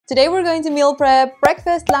Today we're going to meal prep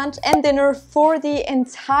breakfast, lunch and dinner for the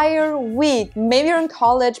entire week. Maybe you're in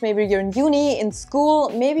college, maybe you're in uni, in school,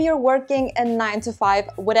 maybe you're working a 9 to 5,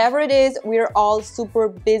 whatever it is, we're all super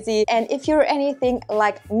busy. And if you're anything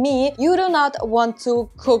like me, you do not want to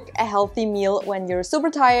cook a healthy meal when you're super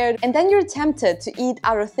tired and then you're tempted to eat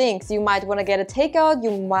other things. You might want to get a takeout,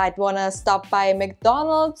 you might want to stop by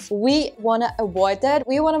McDonald's. We want to avoid that.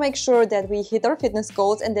 We want to make sure that we hit our fitness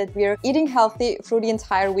goals and that we're eating healthy through the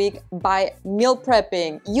entire week by meal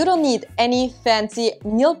prepping. You don't need any fancy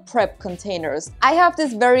meal prep containers. I have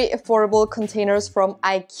these very affordable containers from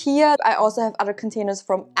IKEA. I also have other containers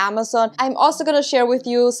from Amazon. I'm also going to share with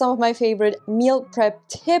you some of my favorite meal prep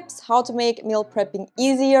tips, how to make meal prepping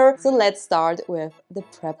easier. So let's start with the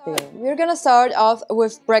prepping. We're going to start off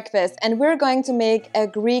with breakfast and we're going to make a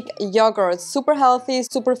Greek yogurt. Super healthy,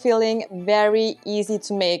 super filling, very easy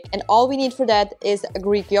to make. And all we need for that is a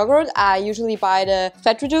Greek yogurt. I usually buy the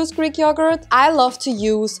fat reduced Greek yogurt. I love to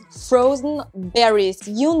use frozen berries.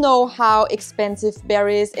 You know how expensive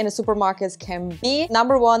berries in the supermarkets can be.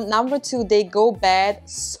 Number one. Number two, they go bad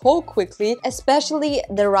so quickly, especially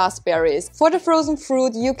the raspberries. For the frozen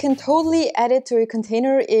fruit, you can totally add it to a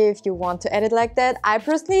container if you want to add it like that. I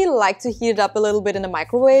personally like to heat it up a little bit in the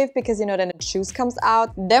microwave because you know then the juice comes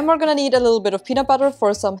out. Then we're gonna need a little bit of peanut butter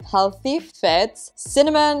for some healthy fats,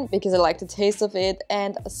 cinnamon because I like the taste of it,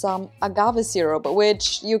 and some agave syrup,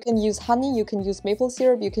 which you can use honey, you can use maple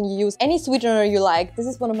syrup, you can use any sweetener you like. This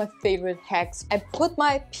is one of my favorite hacks. I put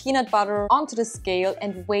my peanut butter onto the scale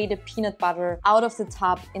and weigh the peanut butter out of the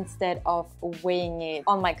tub instead of weighing it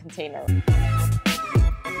on my container.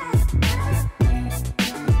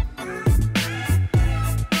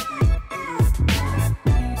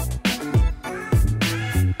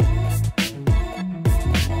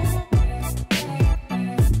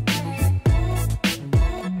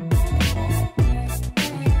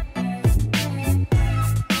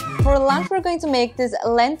 For lunch, we're going to make this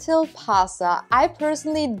lentil pasta. I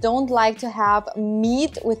personally don't like to have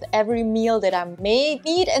meat with every meal that I make.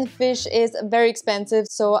 Meat and fish is very expensive,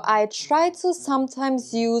 so I try to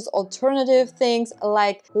sometimes use alternative things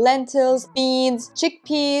like lentils, beans,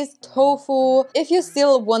 chickpeas, tofu. If you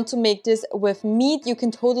still want to make this with meat, you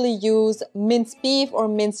can totally use minced beef or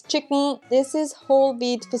minced chicken. This is whole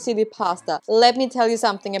wheat fusilli pasta. Let me tell you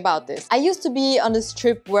something about this. I used to be on this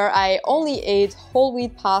trip where I only ate whole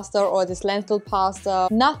wheat pasta or this lentil pasta.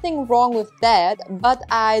 Nothing wrong with that, but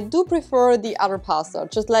I do prefer the other pasta,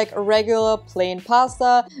 just like a regular plain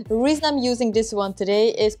pasta. The reason I'm using this one today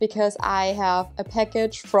is because I have a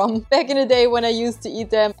package from back in the day when I used to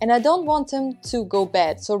eat them and I don't want them to go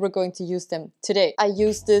bad, so we're going to use them today. I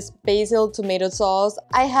use this basil tomato sauce.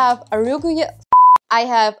 I have arugula.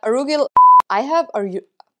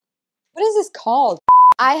 What is this called?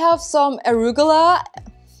 I have some arugula.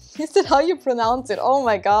 Is that how you pronounce it? Oh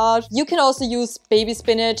my gosh. You can also use baby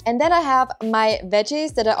spinach. And then I have my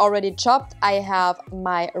veggies that I already chopped. I have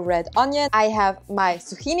my red onion. I have my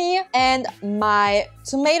zucchini and my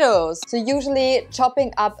tomatoes. So usually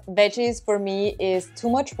chopping up veggies for me is too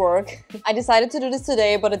much work. I decided to do this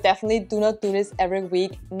today, but I definitely do not do this every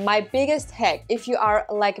week. My biggest hack, if you are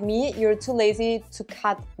like me, you're too lazy to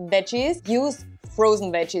cut veggies, use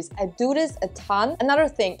frozen veggies. I do this a ton. Another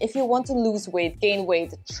thing, if you want to lose weight, gain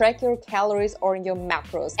weight, track your calories or your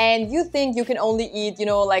macros, and you think you can only eat, you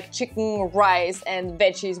know, like chicken, rice and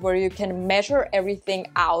veggies where you can measure everything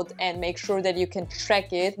out and make sure that you can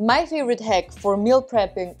track it. My favorite hack for meal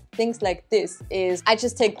prepping things like this is I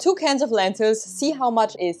just take 2 cans of lentils, see how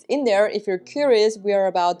much is in there. If you're curious, we are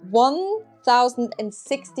about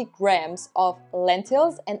 1,060 grams of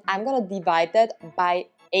lentils and I'm gonna divide that by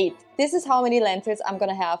 8. This is how many lentils I'm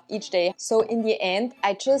gonna have each day. So in the end,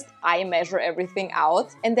 I measure everything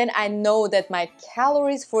out and then I know that my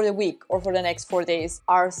calories for the week or for the next 4 days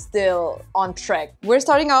are still on track. We're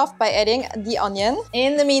starting off by adding the onion.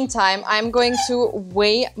 In the meantime, I'm going to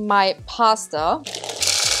weigh my pasta.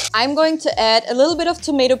 I'm going to add a little bit of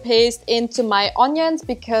tomato paste into my onions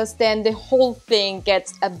because then the whole thing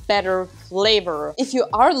gets a better flavor. If you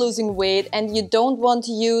are losing weight and you don't want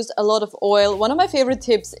to use a lot of oil, one of my favorite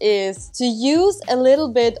tips is to use a little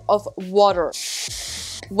bit of water.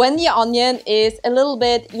 When the onion is a little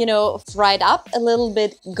bit, you know, fried up, a little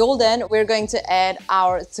bit golden, we're going to add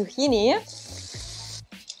our zucchini.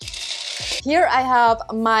 Here I have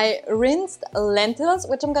my rinsed lentils,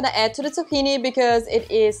 which I'm gonna add to the zucchini because it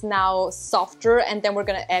is now softer, and then we're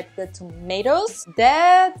gonna add the tomatoes.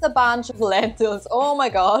 That's a bunch of lentils, oh my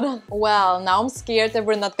god. Well, now I'm scared that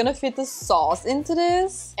we're not gonna fit the sauce into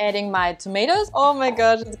this. Adding my tomatoes, oh my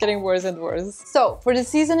gosh, it's getting worse and worse. So, for the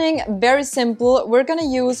seasoning, very simple. We're gonna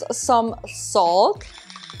use some salt.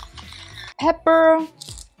 pepper,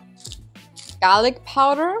 garlic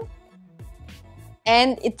powder,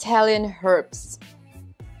 and Italian herbs.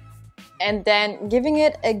 And then giving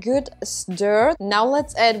it a good stir. Now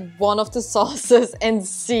let's add one of the sauces and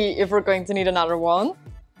see if we're going to need another one.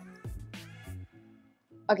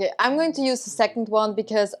 Okay, I'm going to use the second one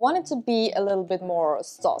because I want it to be a little bit more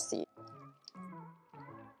saucy.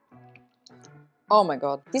 Oh my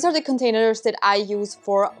god. These are the containers that I use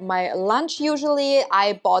for my lunch usually.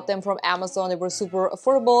 I bought them from Amazon. They were super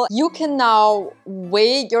affordable. You can now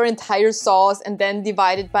weigh your entire sauce and then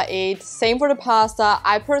divide it by 8. Same for the pasta.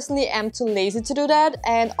 I personally am too lazy to do that,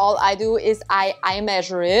 and all I do is I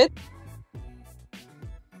measure it.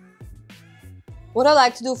 What I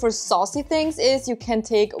like to do for saucy things is you can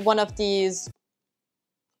take one of these,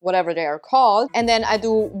 whatever they are called, and then I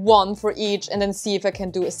do one for each and then see if I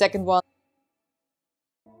can do a second one.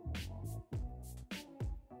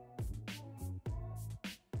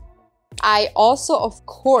 I also, of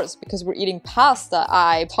course, because we're eating pasta,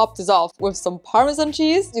 I top this off with some Parmesan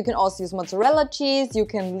cheese. You can also use mozzarella cheese. You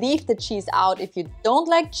can leave the cheese out if you don't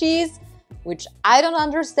like cheese, which I don't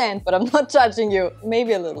understand, but I'm not judging you.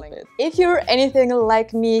 Maybe a little bit. If you're anything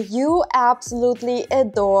like me, you absolutely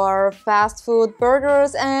adore fast food,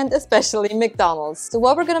 burgers, and especially McDonald's. So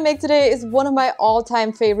what we're gonna make today is one of my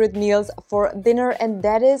all-time favorite meals for dinner, and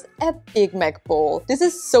that is a Big Mac bowl. This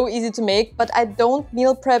is so easy to make, but I don't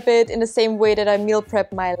meal prep it in the same way that I meal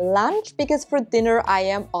prep my lunch, because for dinner I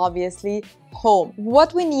am obviously home.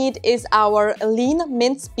 What we need is our lean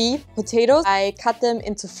minced beef, potatoes. I cut them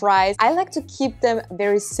into fries. I like to keep them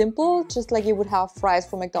very simple, just like you would have fries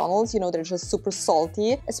from McDonald's. You know, they're just super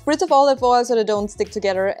salty. A spritz of olive oil so they don't stick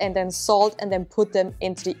together, and then salt, and then put them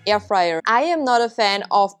into the air fryer. I am not a fan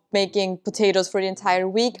of making potatoes for the entire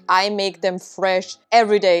week. I make them fresh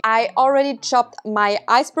every day. I already chopped my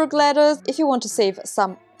iceberg lettuce. If you want to save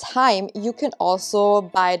some time, you can also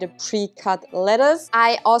buy the pre-cut lettuce.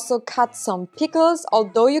 I also cut some pickles,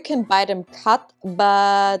 although you can buy them cut,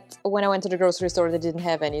 but when I went to the grocery store they didn't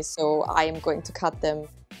have any, so I am going to cut them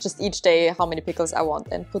just each day how many pickles I want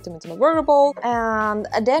and put them into my burger bowl. And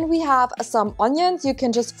then we have some onions. You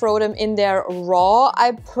can just throw them in there raw.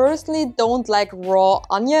 I personally don't like raw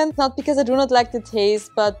onions, not because I do not like the taste,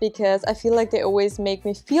 but because I feel like they always make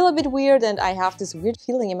me feel a bit weird and I have this weird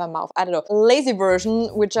feeling in my mouth. I don't know. Lazy version,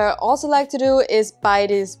 which I also like to do, is buy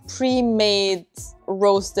these pre-made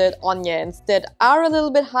roasted onions that are a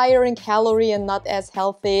little bit higher in calorie and not as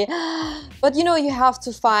healthy. But you know, you have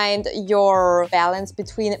to find your balance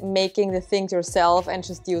between making the things yourself and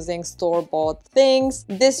just using store-bought things.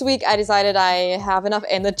 This week I decided I have enough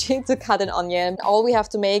energy to cut an onion. All we have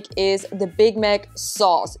to make is the Big Mac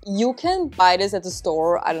sauce. You can buy this at the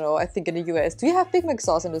store. I don't know, I think in the US. Do you have Big Mac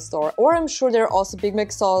sauce in the store? Or I'm sure there are also Big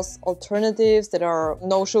Mac sauce alternatives that are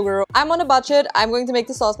no sugar. I'm on a budget. I'm going to make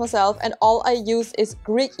the sauce myself, and all I use is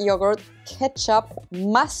Greek yogurt, ketchup,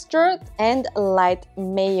 mustard, and light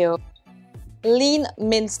mayo. Lean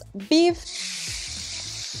minced beef.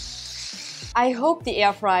 I hope the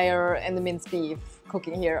air fryer and the minced beef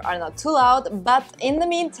cooking here are not too loud, but in the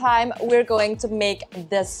meantime we're going to make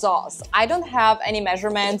the sauce. I don't have any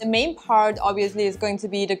measurement. The main part obviously is going to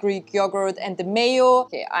be the Greek yogurt and the mayo.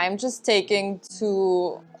 Okay, I'm just taking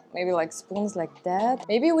 2 maybe like spoons like that.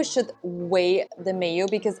 Maybe we should weigh the mayo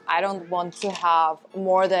because I don't want to have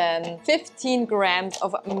more than 15 grams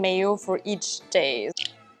of mayo for each day.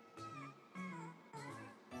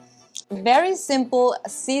 Very simple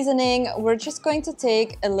seasoning. We're just going to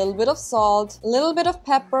take a little bit of salt, a little bit of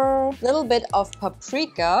pepper, a little bit of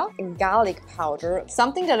paprika, garlic powder.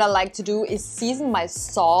 Something that I like to do is season my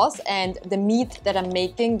sauce and the meat that I'm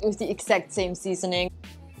making with the exact same seasoning.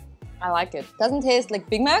 I like it. Doesn't taste like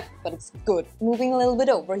Big Mac, but it's good. Moving a little bit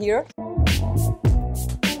over here.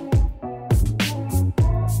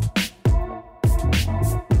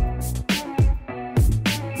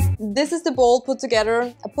 This is the bowl put together.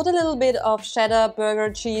 I put a little bit of cheddar burger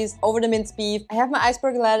cheese over the minced beef. I have my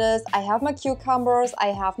iceberg lettuce, I have my cucumbers, I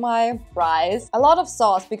have my fries. A lot of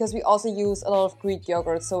sauce because we also use a lot of Greek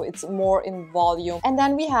yogurt, so it's more in volume. And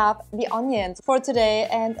then we have the onions for today,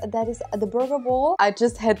 and that is the burger bowl. I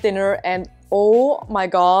just had dinner and oh my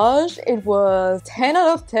gosh, it was 10 out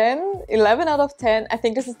of 10, 11 out of 10. I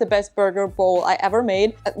think this is the best burger bowl I ever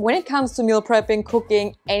made. When it comes to meal prepping,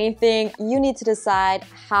 cooking, anything, you need to decide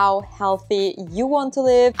how healthy you want to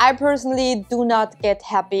live. I personally do not get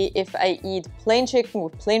happy if I eat plain chicken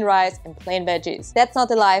with plain rice and plain veggies. That's not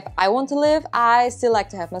the life I want to live. I still like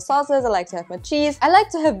to have my sauces, I like to have my cheese. I like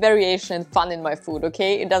to have variation and fun in my food,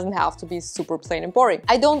 okay? It doesn't have to be super plain and boring.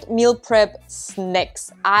 I don't meal prep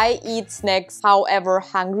snacks. I eat snacks snacks however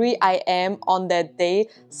hungry I am on that day.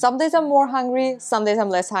 Some days I'm more hungry, some days I'm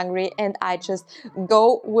less hungry, and I just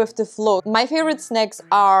go with the flow. My favorite snacks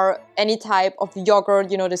are any type of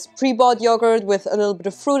yogurt, you know, this pre-bought yogurt with a little bit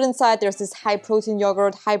of fruit inside. There's this high protein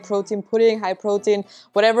yogurt, high protein pudding, high protein,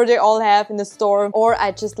 whatever they all have in the store. Or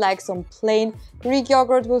I just like some plain Greek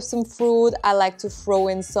yogurt with some fruit. I like to throw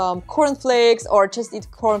in some cornflakes or just eat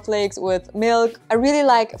cornflakes with milk. I really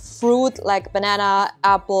like fruit like banana,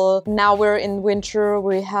 apple. Now we're in winter,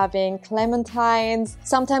 we're having clementines.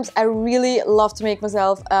 Sometimes I really love to make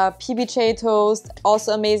myself a PB toast,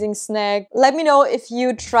 also amazing snack. Let me know if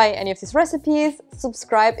you try any of these recipes.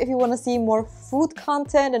 Subscribe if you want to see more food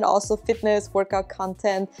content and also fitness workout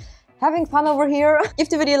content. Having fun over here. Give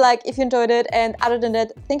the video a like if you enjoyed it, and other than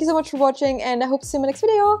that, thank you so much for watching, and I hope to see you in my next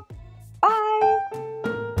video. Bye!